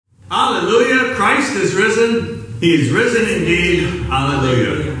Hallelujah, Christ is risen. He is risen indeed.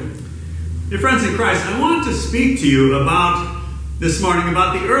 Hallelujah. Dear friends in Christ, I want to speak to you this morning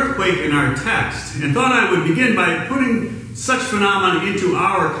about the earthquake in our text, and thought I would begin by putting such phenomena into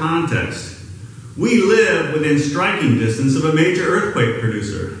our context. We live within striking distance of a major earthquake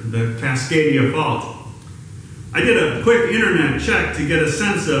producer, the Cascadia Fault. I did a quick internet check to get a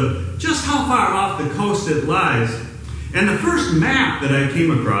sense of just how far off the coast it lies. And the first map that I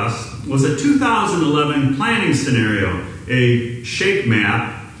came across was a 2011 planning scenario, a shape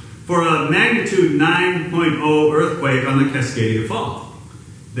map, for a magnitude 9.0 earthquake on the Cascadia Fault.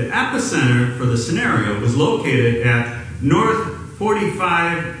 The epicenter for the scenario was located at north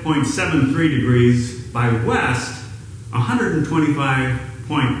 45.73 degrees by west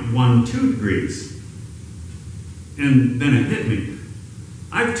 125.12 degrees. And then it hit me.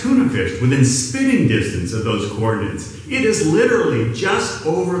 I've tuna fished within spitting distance of those coordinates. It is literally just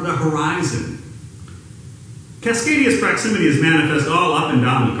over the horizon. Cascadia's proximity is manifest all up and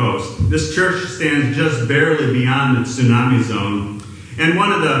down the coast. This church stands just barely beyond the tsunami zone, and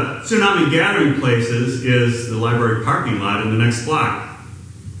one of the tsunami gathering places is the library parking lot in the next block.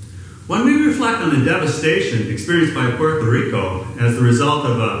 When we reflect on the devastation experienced by Puerto Rico as the result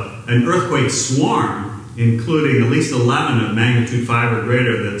of an earthquake swarm, including at least 11 of magnitude 5 or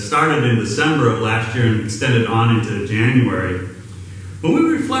greater that started in December of last year and extended on into January, when we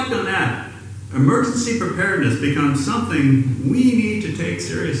reflect on that, emergency preparedness becomes something we need to take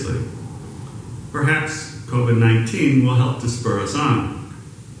seriously. Perhaps COVID-19 will help to spur us on.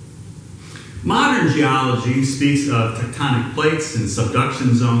 Modern geology speaks of tectonic plates and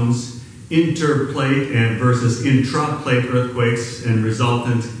subduction zones, interplate and versus intraplate earthquakes and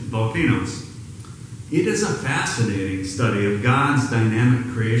resultant volcanoes. It is a fascinating study of God's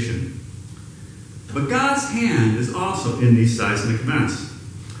dynamic creation. But God's hand is also in these seismic events.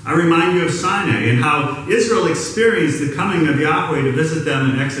 I remind you of Sinai and how Israel experienced the coming of Yahweh to visit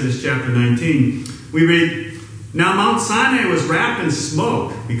them in Exodus chapter 19. We read, "Now Mount Sinai was wrapped in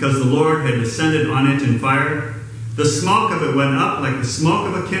smoke because the Lord had descended on it in fire. The smoke of it went up like the smoke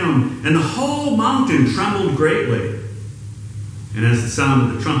of a kiln, and the whole mountain trembled greatly. And as the sound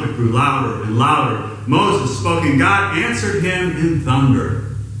of the trumpet grew louder and louder, Moses spoke, and God answered him in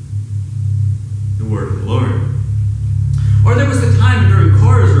thunder." The word of the Lord. Or there was the time during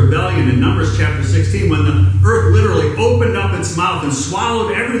Korah's rebellion in Numbers chapter 16 when the earth literally opened up its mouth and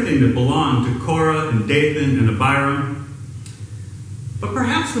swallowed everything that belonged to Korah and Dathan and Abiram. But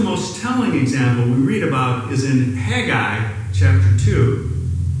perhaps the most telling example we read about is in Haggai chapter 2.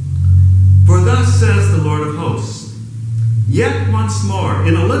 "For thus says the Lord of hosts, yet once more,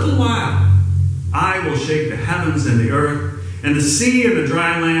 in a little while, I will shake the heavens and the earth, and the sea and the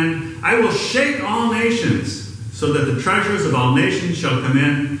dry land. I will shake all nations, so that the treasures of all nations shall come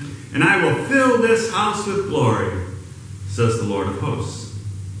in, and I will fill this house with glory, says the Lord of hosts."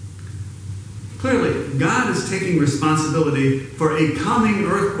 Clearly, God is taking responsibility for a coming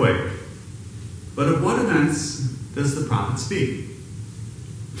earthquake. But of what events does the prophet speak?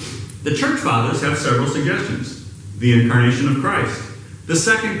 The church fathers have several suggestions. The incarnation of Christ, the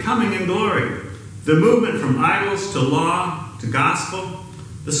second coming in glory, the movement from idols to law to gospel,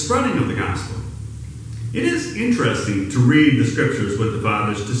 the spreading of the gospel. It is interesting to read the scriptures with the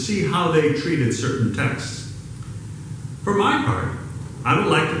fathers to see how they treated certain texts. For my part, I would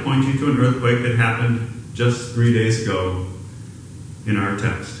like to point you to an earthquake that happened just 3 days ago in our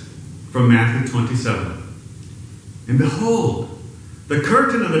text, from Matthew 27. "And behold, the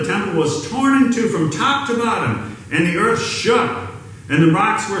curtain of the temple was torn in two from top to bottom, and the earth shook, and the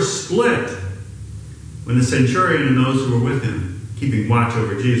rocks were split. When the centurion and those who were with him, keeping watch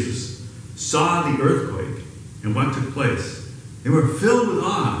over Jesus, saw the earthquake and what took place, they were filled with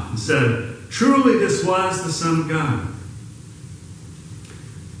awe and said, 'Truly this was the Son of God.'"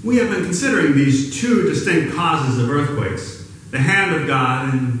 We have been considering these two distinct causes of earthquakes, the hand of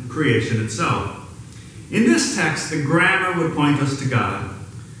God and creation itself. In this text, the grammar would point us to God.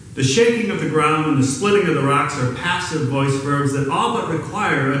 The shaking of the ground and the splitting of the rocks are passive voice verbs that all but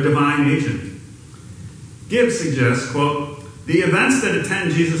require a divine agent. Gibbs suggests, quote, "The events that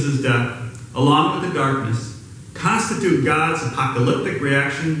attend Jesus' death, along with the darkness, constitute God's apocalyptic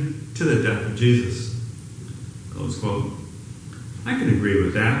reaction to the death of Jesus." Close quote. I can agree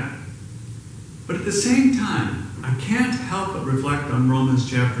with that. But at the same time, I can't help but reflect on Romans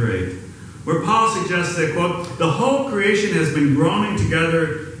chapter 8, where Paul suggests that, quote, "The whole creation has been groaning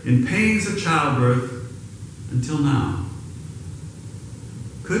together in pains of childbirth until now."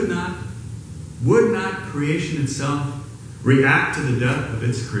 Would not creation itself react to the death of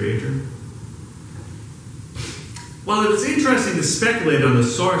its creator? While it's interesting to speculate on the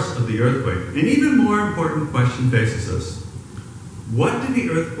source of the earthquake, an even more important question faces us. What did the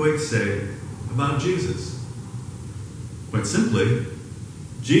earthquake say about Jesus? Quite simply,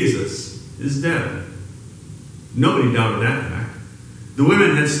 Jesus is dead. Nobody doubted that fact. The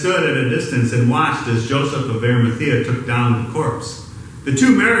women had stood at a distance and watched as Joseph of Arimathea took down the corpse. The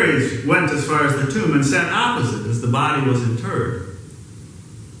two Marys went as far as the tomb and sat opposite as the body was interred.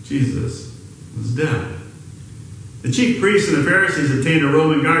 Jesus was dead. The chief priests and the Pharisees obtained a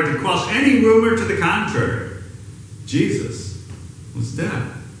Roman guard to quash any rumor to the contrary. Jesus was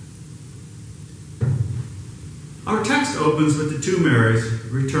dead. Our text opens with the two Marys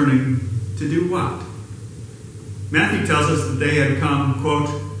returning to do what? Matthew tells us that they had come, quote,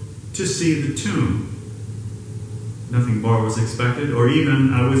 to see the tomb. Nothing more was expected, or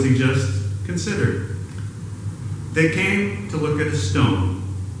even, I would suggest, considered. They came to look at a stone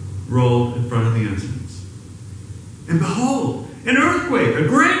rolled in front of the entrance. And behold, an earthquake, a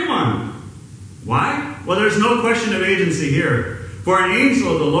great one. Why? Well, there's no question of agency here. For an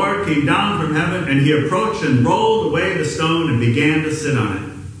angel of the Lord came down from heaven, and he approached and rolled away the stone and began to sit on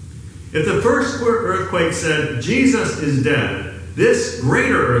it. If the first earthquake said, Jesus is dead, this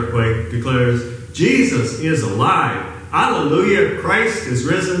greater earthquake declares, Jesus is alive. Alleluia, Christ is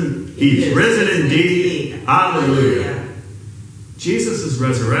risen. He's risen indeed. Alleluia. Jesus'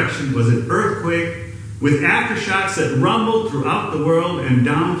 resurrection was an earthquake with aftershocks that rumbled throughout the world and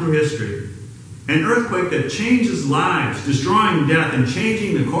down through history. An earthquake that changes lives, destroying death and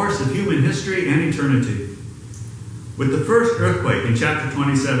changing the course of human history and eternity. With the first earthquake in chapter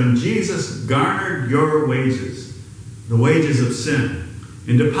 27, Jesus garnered your wages, the wages of sin,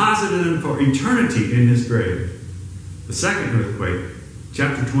 and deposited them for eternity in his grave. The second earthquake,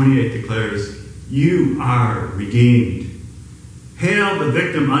 chapter 28, declares, you are redeemed. Hail the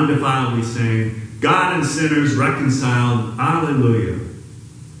victim undefiled, we sing, God and sinners reconciled. Alleluia.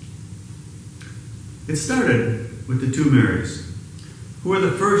 It started with the two Marys, who were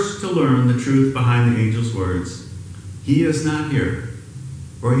the first to learn the truth behind the angel's words. He is not here,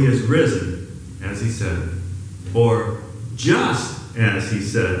 for he is risen, as he said, or just as he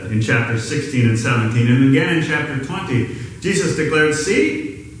said in chapters 16 and 17, and again in chapter 20. Jesus declared,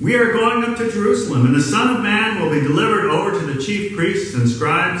 see, we are going up to Jerusalem, and the Son of Man will be delivered over to the chief priests and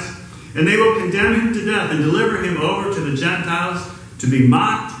scribes, and they will condemn him to death and deliver him over to the Gentiles to be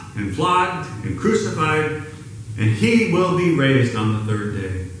mocked and flogged and crucified, and he will be raised on the third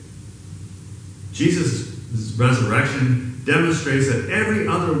day. Jesus' resurrection demonstrates that every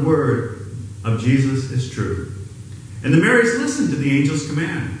other word of Jesus is true. And the Marys listened to the angel's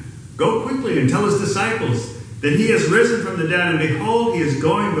command. Go quickly and tell his disciples that he has risen from the dead, and behold, he is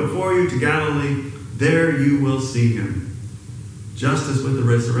going before you to Galilee. There you will see him. Just as with the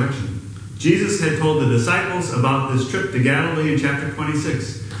resurrection. Jesus had told the disciples about this trip to Galilee in chapter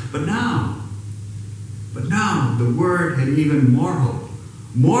 26. But now, the word had even more hope,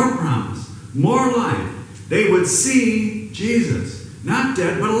 more promise, more life. They would see Jesus, not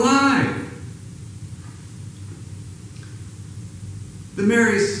dead, but alive. The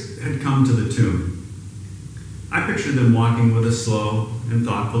Marys had come to the tomb. I pictured them walking with a slow and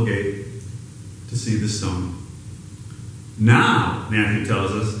thoughtful gait to see the stone. Now, Matthew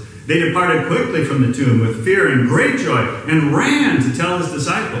tells us, they departed quickly from the tomb with fear and great joy and ran to tell his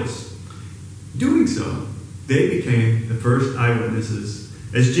disciples. Doing so, they became the first eyewitnesses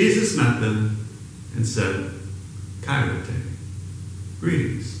as Jesus met them and said, Kairete,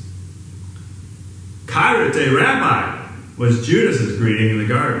 greetings. Kairete, Rabbi, was Judas's greeting in the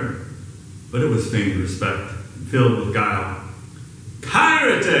garden, but it was feigned respect, filled with guile.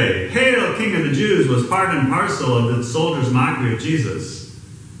 Kairete, hail, King of the Jews, was part and parcel of the soldiers' mockery of Jesus.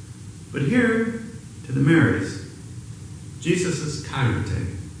 But here, to the Marys, Jesus is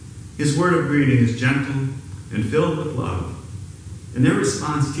Kairete. His word of greeting is gentle and filled with love. And their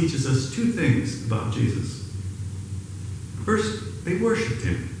response teaches us two things about Jesus. First, they worshipped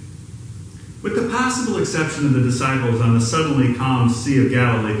him. With the possible exception of the disciples on the suddenly calm Sea of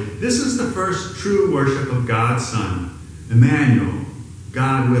Galilee, this is the first true worship of God's Son, Emmanuel,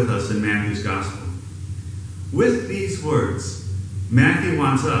 God with us in Matthew's Gospel. With these words, Matthew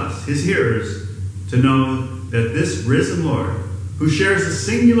wants us, his hearers, to know that this risen Lord, who shares a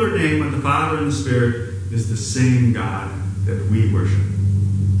singular name with the Father and the Spirit, is the same God that we worship.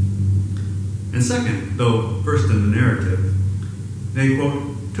 And second, though first in the narrative, they,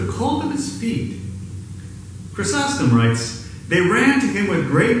 quote, took hold of his feet. Chrysostom writes, they ran to him with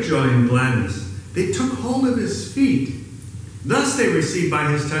great joy and gladness. They took hold of his feet. Thus they received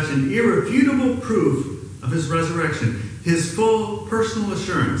by his touch an irrefutable proof of his resurrection, his full personal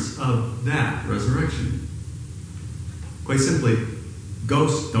assurance of that resurrection. Quite simply,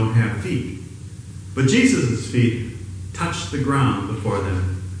 ghosts don't have feet. But Jesus' feet touched the ground before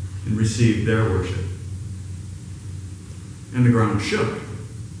them and received their worship. And the ground shook,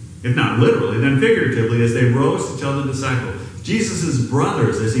 if not literally, then figuratively, as they rose to tell the disciples, Jesus'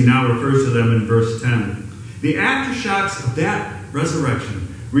 brothers, as he now refers to them in verse 10. The aftershocks of that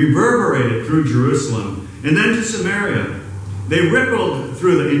resurrection reverberated through Jerusalem and then to Samaria. They rippled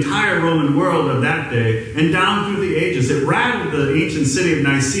through the entire Roman world of that day and down through the ages. It rattled the ancient city of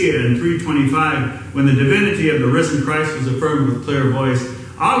Nicaea in 325 when the divinity of the risen Christ was affirmed with clear voice.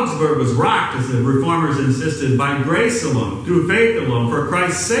 Augsburg was rocked as the reformers insisted, by grace alone, through faith alone, for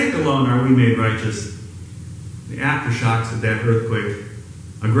Christ's sake alone are we made righteous. The aftershocks of that earthquake,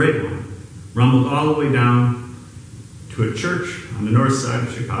 a great one, rumbled all the way down to a church on the north side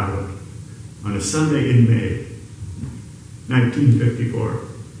of Chicago on a Sunday in May, 1954,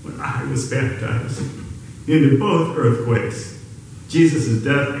 when I was baptized into both earthquakes, Jesus'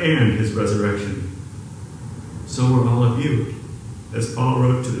 death and his resurrection. So were all of you, as Paul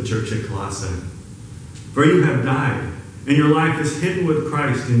wrote to the church at Colossae. For you have died, and your life is hidden with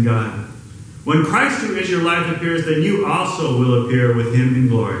Christ in God. When Christ, who is your life, appears, then you also will appear with him in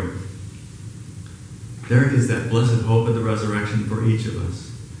glory. There is that blessed hope of the resurrection for each of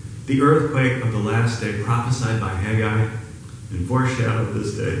us. The earthquake of the last day prophesied by Haggai and foreshadowed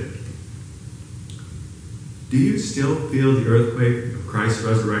this day. Do you still feel the earthquake of Christ's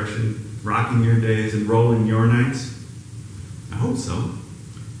resurrection rocking your days and rolling your nights? I hope so.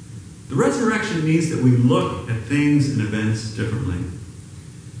 The resurrection means that we look at things and events differently.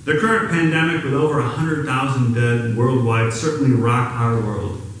 The current pandemic, with over 100,000 dead worldwide, certainly rocked our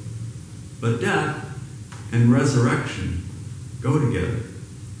world. But death and resurrection go together.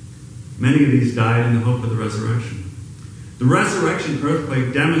 Many of these died in the hope of the resurrection. The resurrection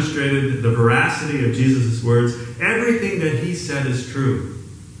earthquake demonstrated the veracity of Jesus' words. Everything that he said is true.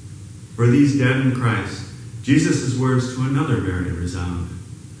 For these dead in Christ, Jesus' words to another Mary resound.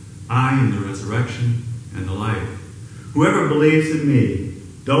 I am the resurrection and the life. Whoever believes in me,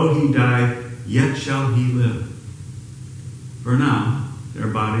 though he die, yet shall he live. For now, their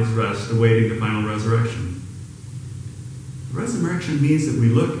bodies rest, awaiting the final resurrection. The resurrection means that we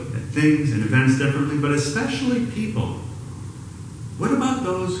look at things and events differently, but especially people. What about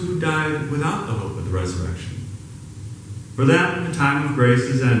those who died without the hope of the resurrection? For them, the time of grace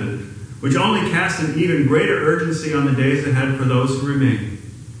is ended, which only casts an even greater urgency on the days ahead for those who remain.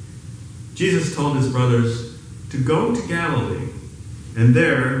 Jesus told his brothers to go to Galilee, and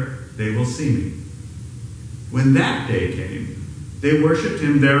there they will see me. When that day came, they worshipped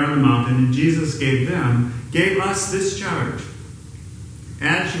him there on the mountain, and Jesus gave us this charge.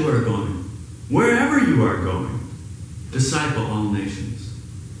 As you are going, wherever you are going, disciple all nations.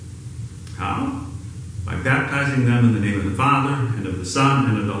 How? By baptizing them in the name of the Father, and of the Son,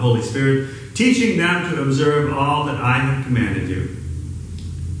 and of the Holy Spirit, teaching them to observe all that I have commanded you.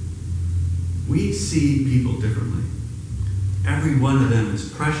 We see people differently. Every one of them is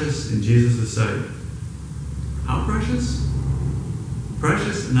precious in Jesus' sight. How precious?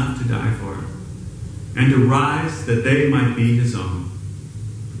 Precious enough to die for, and to rise that they might be his own.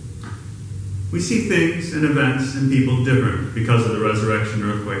 We see things and events and people different because of the resurrection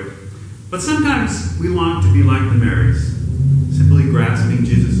earthquake. But sometimes we long to be like the Marys, simply grasping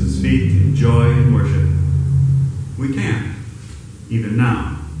Jesus' feet in joy and worship. We can, even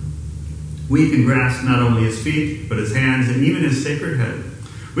now. We can grasp not only his feet, but his hands and even his sacred head.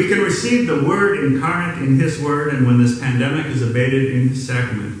 We can receive the Word incarnate in his Word, and when this pandemic is abated, in his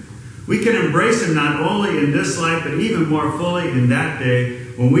sacrament. We can embrace him not only in this life, but even more fully in that day,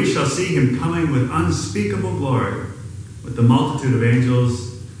 when we shall see him coming with unspeakable glory, with the multitude of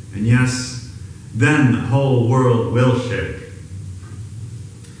angels, and yes, then the whole world will shake.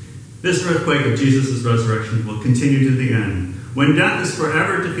 This earthquake of Jesus' resurrection will continue to the end, when death is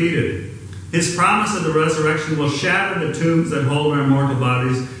forever defeated. His promise of the resurrection will shatter the tombs that hold our mortal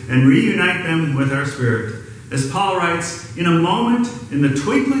bodies and reunite them with our spirit. As Paul writes, in a moment, in the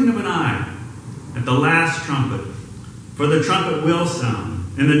twinkling of an eye, at the last trumpet, for the trumpet will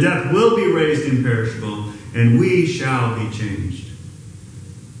sound, and the death will be raised imperishable, and we shall be changed.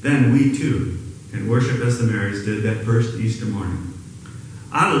 Then we too can worship as the Marys did that first Easter morning.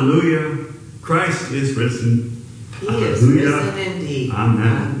 Alleluia! Christ is risen. He is risen indeed.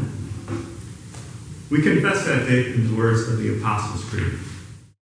 Amen. We confess that faith in the words of the Apostles' Creed.